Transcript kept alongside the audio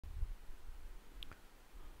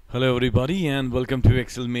Hello everybody and welcome to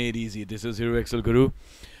Excel Made Easy. This is Hero Excel Guru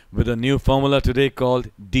with a new formula today called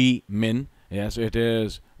Dmin. Yes, it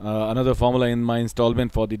is another formula in my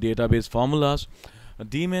installment for the database formulas.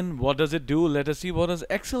 Dmin, what does it do? Let us see what does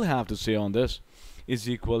Excel have to say on this. Is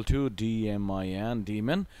equal to Dmin.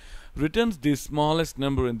 Dmin returns the smallest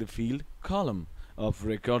number in the field column of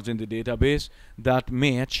records in the database that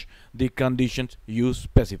match the conditions you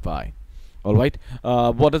specify. Alright,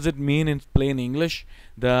 what does it mean in plain English?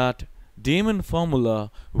 That Dmin formula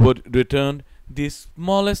would return the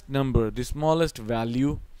smallest number, the smallest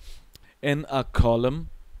value in a column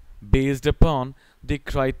based upon the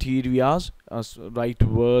criterias, right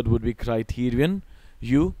word would be criterion,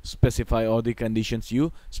 you specify, or the conditions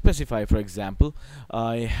you specify. For example,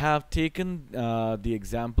 I have taken the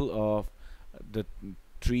example of the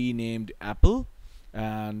tree named apple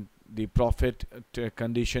and the profit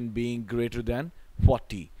condition being greater than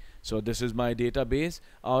 40. So this is my database.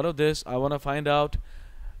 Out of this I want to find out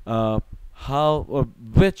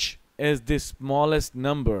which is the smallest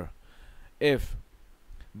number if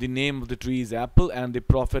the name of the tree is apple and the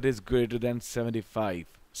profit is greater than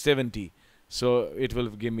 70. So it will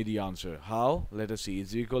give me the answer. How? Let us see.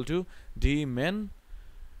 Is equal to Dmin,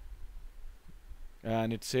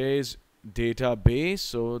 and it says database.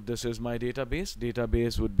 So this is my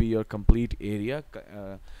database would be your complete area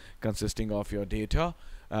consisting of your data.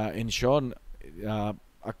 In short, a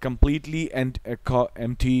completely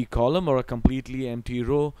empty column or a completely empty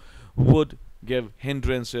row would give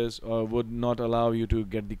hindrances or would not allow you to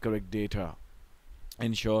get the correct data.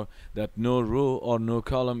 Ensure that no row or no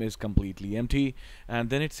column is completely empty.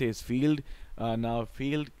 And then it says field. Now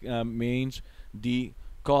field means the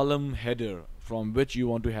column header from which you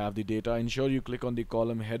want to have the data. Ensure you click on the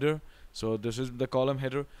column header. So this is the column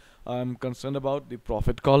header. I'm concerned about the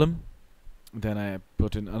profit column. Then I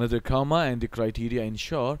put in another comma and the criteria.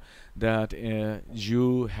 Ensure that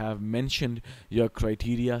you have mentioned your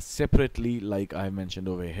criteria separately, like I mentioned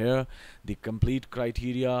over here. The complete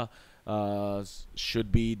criteria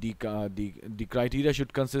should be the criteria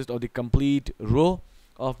should consist of the complete row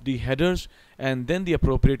of the headers, and then the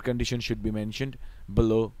appropriate condition should be mentioned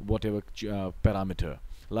below whatever parameter.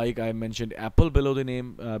 Like I mentioned apple below the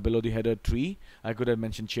name, below the header tree. I could have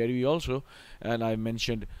mentioned cherry also, and I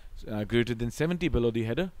mentioned greater than 70 below the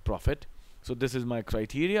header profit. So this is my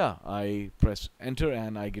criteria. I press enter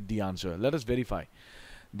and I get the answer. Let us verify.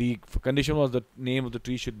 The condition was the name of the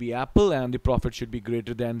tree should be apple and the profit should be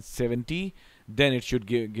greater than 70. Then it should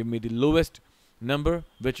give me the lowest number,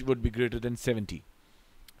 which would be greater than 70.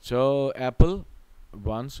 So apple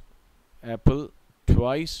once, apple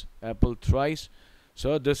twice, apple thrice.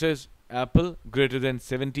 So this is apple greater than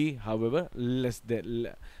 70, however less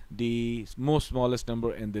than the most smallest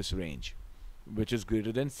number in this range, which is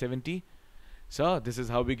greater than 70. So this is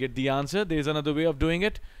how we get the answer. There is another way of doing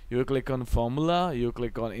it. You click on formula, you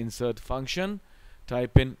click on insert function,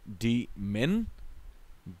 type in Dmin,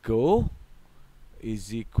 go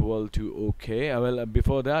is equal to OK. Well,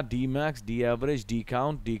 before that, Dmax, Daverage,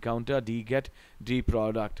 Dcount, Dcounter, Dget,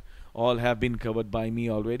 Dproduct all have been covered by me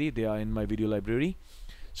already. They are in my video library.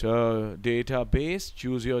 So database,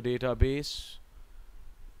 choose your database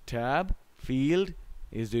tab. Field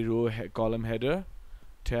is the row column header.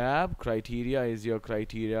 Tab, criteria is your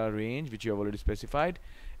criteria range which you have already specified.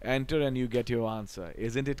 Enter and you get your answer.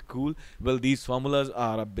 Isn't it cool? Well, these formulas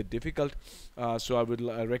are a bit difficult, so I would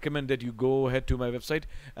recommend that you go ahead to my website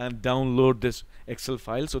and download this Excel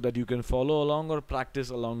file so that you can follow along or practice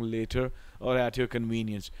along later or at your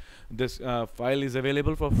convenience. This file is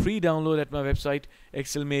available for free download at my website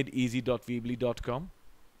excelmadeeasy.weebly.com.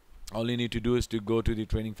 All you need to do is to go to the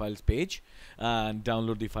training files page and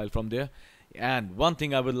download the file from there. And one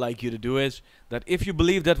thing I would like you to do is that if you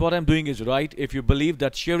believe that what I'm doing is right, if you believe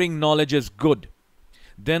that sharing knowledge is good,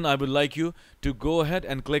 then I would like you to go ahead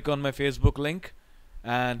and click on my Facebook link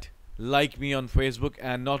and like me on Facebook,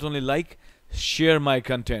 and not only like, share my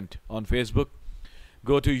content on Facebook.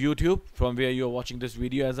 Go to YouTube from where you're watching this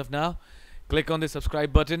video as of now, click on the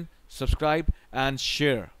subscribe button, subscribe and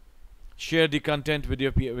share the content with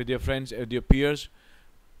your friends, with your peers,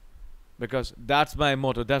 because that's my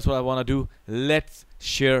motto. That's what I want to do. Let's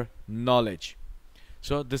share knowledge.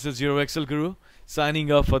 So this is your Excel Guru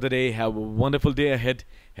signing off for the day. Have a wonderful day ahead.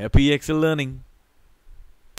 Happy Excel learning.